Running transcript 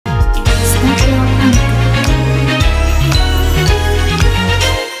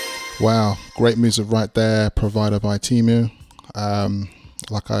Wow, great music right there, provided by Timu.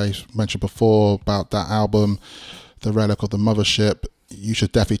 Like I mentioned before about that album, The Relic of the Mothership, you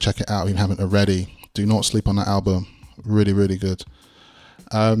should definitely check it out if you haven't already. Do not sleep on that album. Really, really good.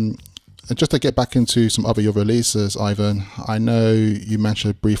 And just to get back into some other your releases, Ivan, I know you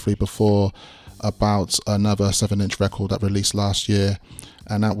mentioned briefly before about another 7-inch record that released last year,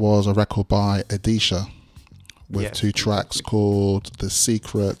 and that was a record by Adesha with two tracks called The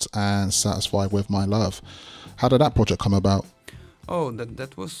Secret and Satisfied With My Love. How did that project come about? Oh,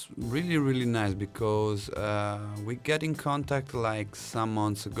 that was really, really nice because we got in contact like some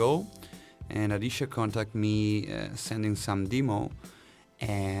months ago, and Adesha contacted me sending some demo,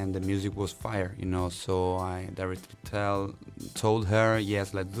 and the music was fire, so I directly told her,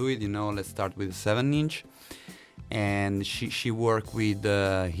 yes, let's do it, let's start with a 7-inch. And she worked with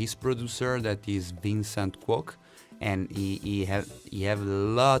his producer, that is Vincent Kwok, and he have a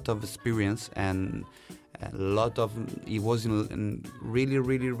lot of experience and he was in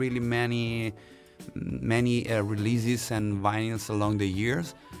really many releases and vinyls along the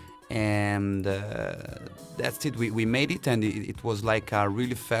years, and that's it. We made it, and it was like a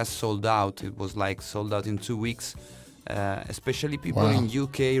really fast sold out. It was like sold out in 2 weeks. Especially people in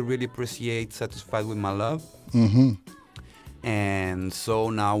UK really appreciate Satisfied With My Love. Mm-hmm. And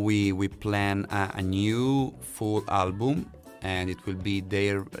so now we plan a new full album, and it will be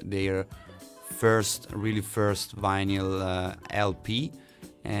their first vinyl LP,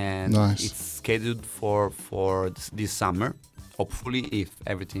 and it's scheduled for this summer. Hopefully, if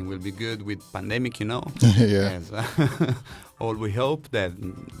everything will be good with pandemic, Yeah. All we hope that,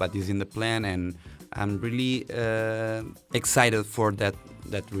 but is in the plan, and I'm really excited for that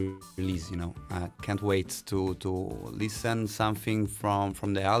release. I can't wait to listen something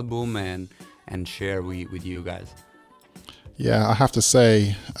from the album and share with you guys. Yeah, I have to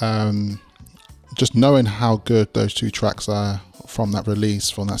say, just knowing how good those two tracks are from that release,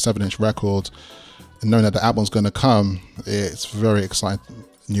 from that 7-inch record, and knowing that the album's going to come, it's very exciting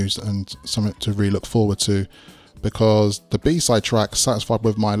news and something to really look forward to, because the B-side track, Satisfied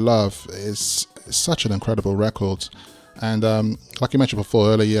With My Love, is such an incredible record. And like you mentioned before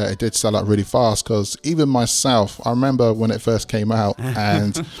earlier, it did sell out really fast, because even myself, I remember when it first came out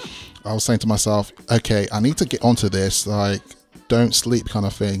and I was saying to myself, okay, I need to get onto this, like, don't sleep kind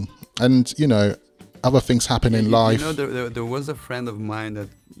of thing. And, other things happen in life. There was a friend of mine that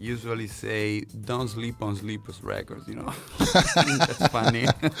usually say, don't sleep on Sleepers Recordz, That's funny.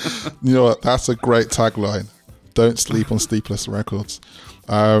 You know what? That's a great tagline. Don't sleep on Sleepers Recordz.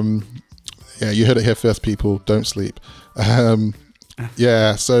 Yeah, you heard it here first, people. Don't sleep.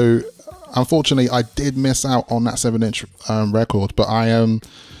 Yeah, so unfortunately, I did miss out on that 7-inch record, but I am,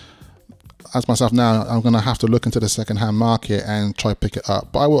 as myself now, I'm going to have to look into the second-hand market and try to pick it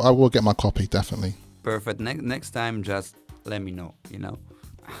up. But I will get my copy, definitely. Perfect. Next time, just let me know,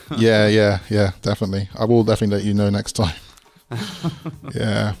 Yeah, definitely. I will definitely let you know next time.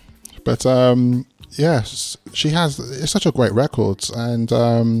 Yeah. But, yes, it's such a great record. And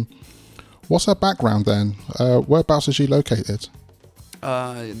what's her background then? Whereabouts is she located?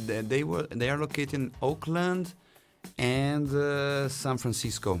 They are located in Oakland and San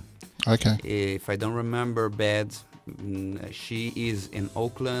Francisco. Okay. If I don't remember bad, she is in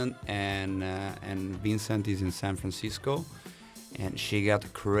Oakland and Vincent is in San Francisco, and she got a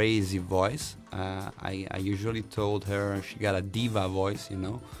crazy voice. I usually told her she got a diva voice,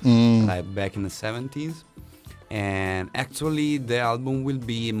 like back in the 70s. And actually, the album will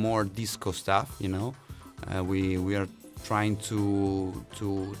be more disco stuff. We are trying to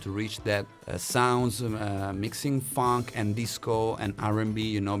reach that sounds, mixing funk and disco and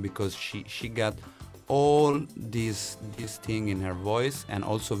R&B. Because she got all this thing in her voice, and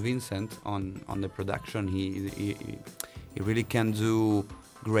also Vincent on the production. He really can do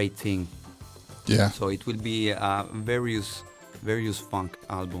great thing. Yeah. So it will be a various funk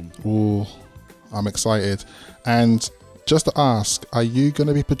album. Ooh, I'm excited. And just to ask, are you going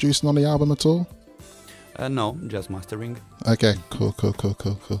to be producing on the album at all? No, just mastering. Okay, cool.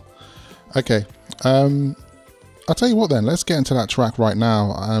 Okay, I'll tell you what then, let's get into that track right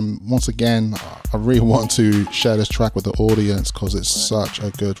now. Once again, I really want to share this track with the audience because it's such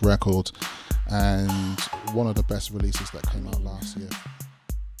a good record and one of the best releases that came out last year.